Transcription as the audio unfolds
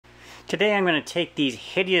Today I'm going to take these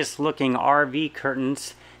hideous looking RV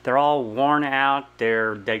curtains. They're all worn out,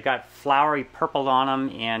 they've got flowery purple on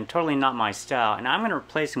them and totally not my style. And I'm going to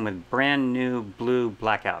replace them with brand new blue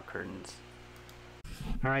blackout curtains.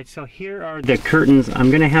 Alright, so here are the curtains. I'm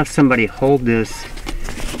going to have somebody hold this,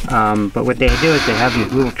 but what they do is they have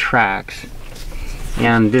these little tracks.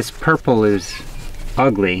 And this purple is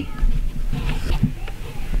ugly.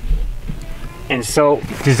 And so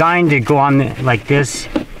designed to go on like this,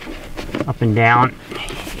 up and down,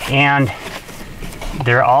 and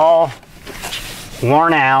they're all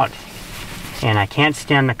worn out and I can't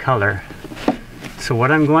stand the color. So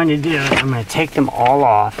what I'm going to do is I'm going to take them all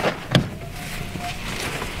off,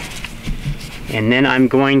 and then I'm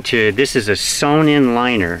going to, this is a sewn in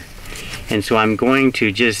liner, and so I'm going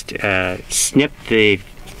to just snip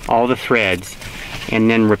all the threads and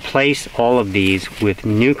then replace all of these with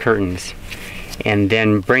new curtains. And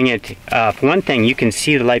then bring it up. One thing, you can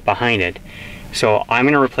see the light behind it. So I'm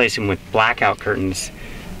going to replace them with blackout curtains.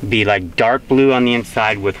 Be like dark blue on the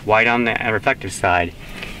inside with white on the reflective side.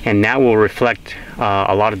 And that will reflect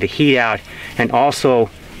a lot of the heat out and also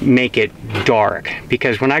make it dark.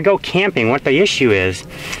 Because when I go camping, what the issue is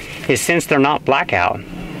since they're not blackout,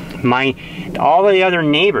 all the other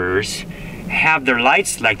neighbors have their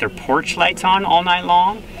lights, like their porch lights on all night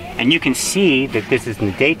long. And you can see that this is in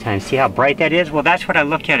the daytime. See how bright that is? Well, that's what I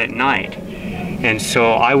look at night. And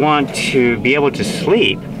so I want to be able to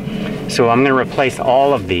sleep. So I'm going to replace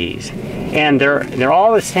all of these. And they're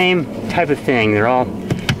all the same type of thing. They're all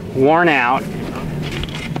worn out.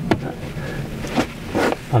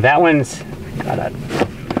 Well, that one's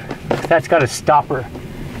that's got a stopper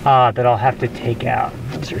that I'll have to take out.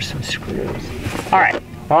 Those are some screws. All right,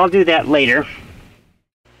 well, I'll do that later.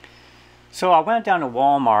 So I went down to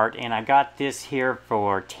Walmart and I got this here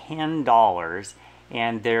for $10,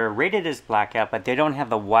 and they're rated as blackout, but they don't have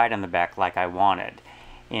the white on the back like I wanted.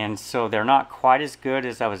 And so they're not quite as good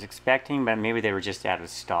as I was expecting, but maybe they were just out of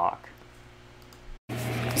stock.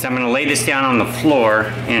 So I'm going to lay this down on the floor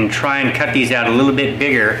and try and cut these out a little bit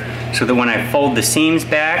bigger so that when I fold the seams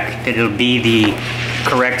back, that it'll be the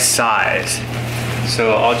correct size.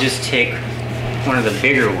 So I'll just take one of the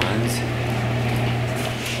bigger ones.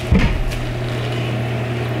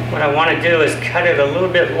 What I want to do is cut it a little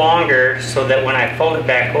bit longer so that when I fold it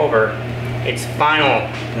back over, its final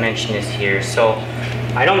dimension is here. So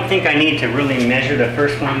I don't think I need to really measure the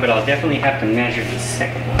first one, but I'll definitely have to measure the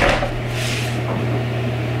second one.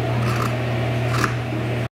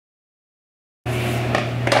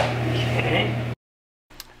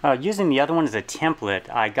 Okay. Using the other one as a template,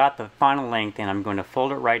 I got the final length and I'm going to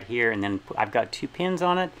fold it right here, and then I've got 2 pins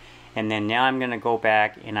on it, and then now I'm going to go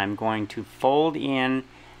back and I'm going to fold in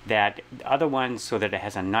that other one so that it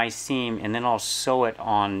has a nice seam, and then I'll sew it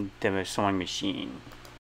on the sewing machine.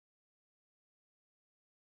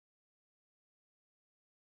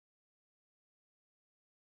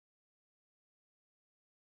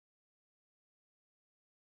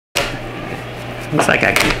 Looks like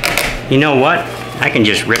I can, you know what? I can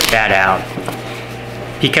just rip that out,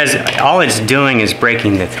 because all it's doing is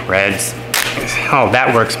breaking the threads. Oh,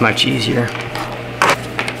 that works much easier.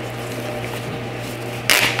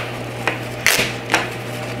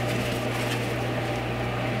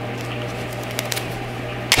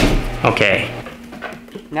 Okay,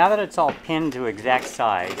 now that it's all pinned to exact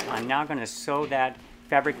size, I'm now going to sew that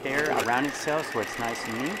fabric there around itself so it's nice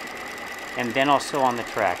and neat, and then I'll sew on the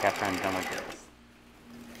track after I'm done with this.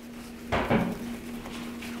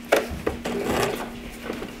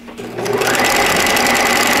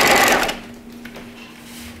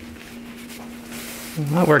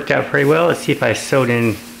 That worked out pretty well. Let's see if I sewed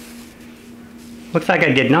in. Looks like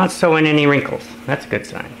I did not sew in any wrinkles. That's a good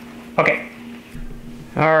sign. Okay.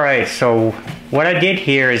 Alright, so what I did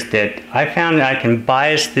here is that I found that I can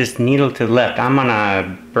bias this needle to the left. I'm on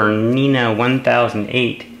a Bernina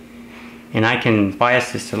 1008, and I can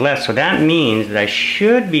bias this to the left. So that means that I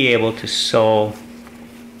should be able to sew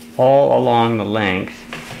all along the length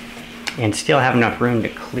and still have enough room to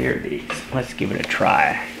clear these. Let's give it a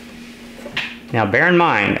try. Now bear in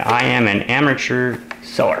mind, I am an amateur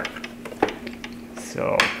sewer.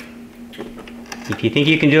 So if you think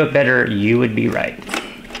you can do it better, you would be right.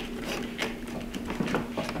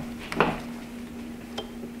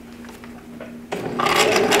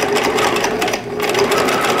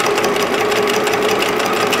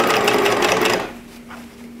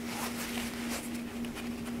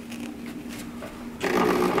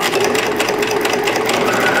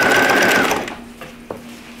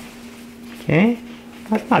 Okay,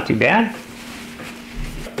 that's not too bad.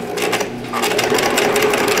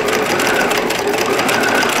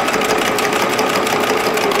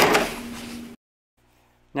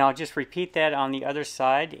 Now just repeat that on the other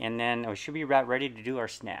side, and then we should be about ready to do our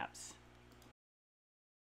snaps.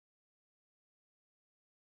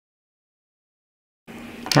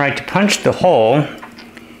 Alright, to punch the hole,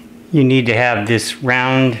 you need to have this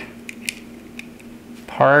round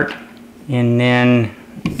part, and then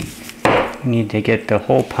you need to get the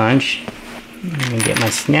hole punch. Let me get my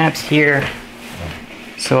snaps here.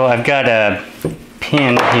 So I've got a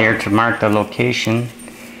pin here to mark the location.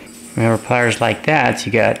 Remember, pliers like that, so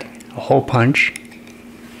you got a hole punch.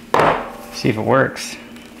 See if it works.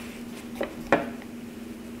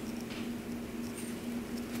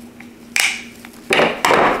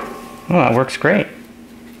 Oh, it works great.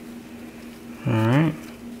 Alright.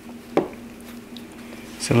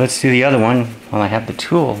 So let's do the other one while I have the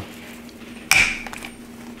tool.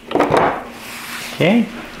 Okay.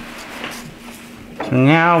 So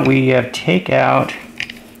now we take out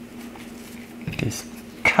this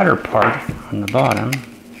cutter part on the bottom,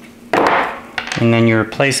 and then you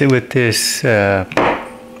replace it with this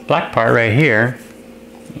black part right here,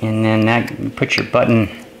 and then that, you put your button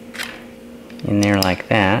in there like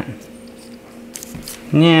that.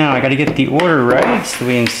 Now I got to get the order right, so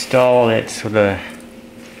we install it so the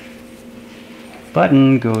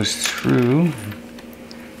button goes through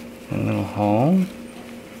a little hole.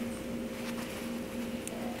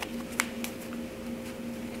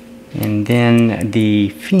 And then the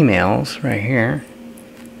females right here.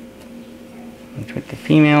 Let's put the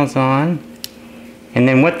females on. And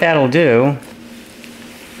then what that'll do,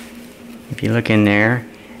 if you look in there,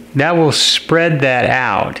 that will spread that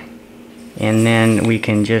out. And then we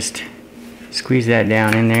can just squeeze that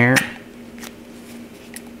down in there.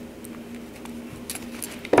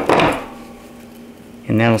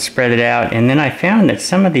 And that'll spread it out. And then I found that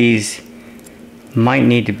some of these might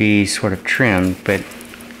need to be sort of trimmed, but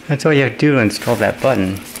that's all you have to do to install that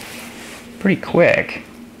button. Pretty quick.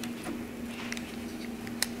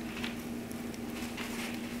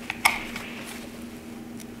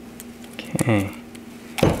 Okay.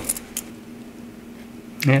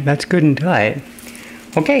 Yeah, that's good and tight.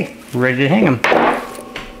 Okay, ready to hang them.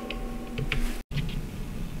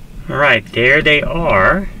 Alright, there they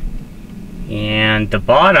are. And the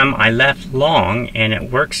bottom I left long, and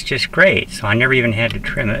it works just great, so I never even had to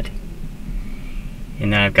trim it.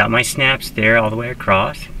 And then I've got my snaps there all the way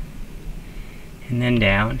across, and then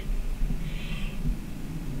down.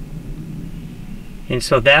 And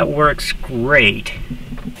so that works great.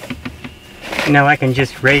 Now I can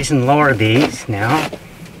just raise and lower these now,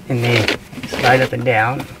 and they slide up and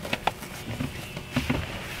down.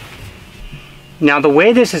 Now the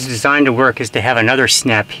way this is designed to work is to have another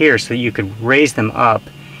snap here so that you could raise them up,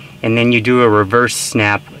 and then you do a reverse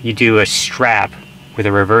snap. You do a strap with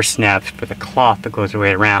a reverse snap for the cloth that goes the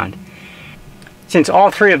way around. Since all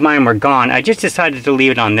three of mine were gone, I just decided to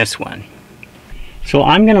leave it on this one. So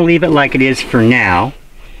I'm going to leave it like it is for now,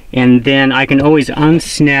 and then I can always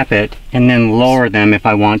unsnap it and then lower them if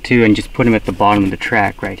I want to, and just put them at the bottom of the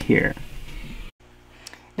track right here.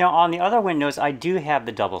 Now on the other windows I do have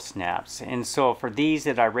the double snaps, and so for these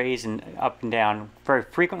that I raise and up and down very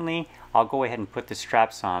frequently, I'll go ahead and put the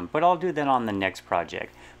straps on, but I'll do that on the next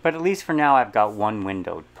project. But at least for now I've got one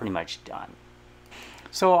window pretty much done.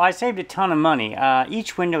 So I saved a ton of money.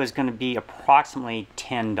 Each window is going to be approximately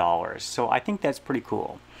 $10, so I think that's pretty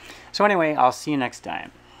cool. So anyway, I'll see you next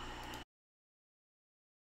time.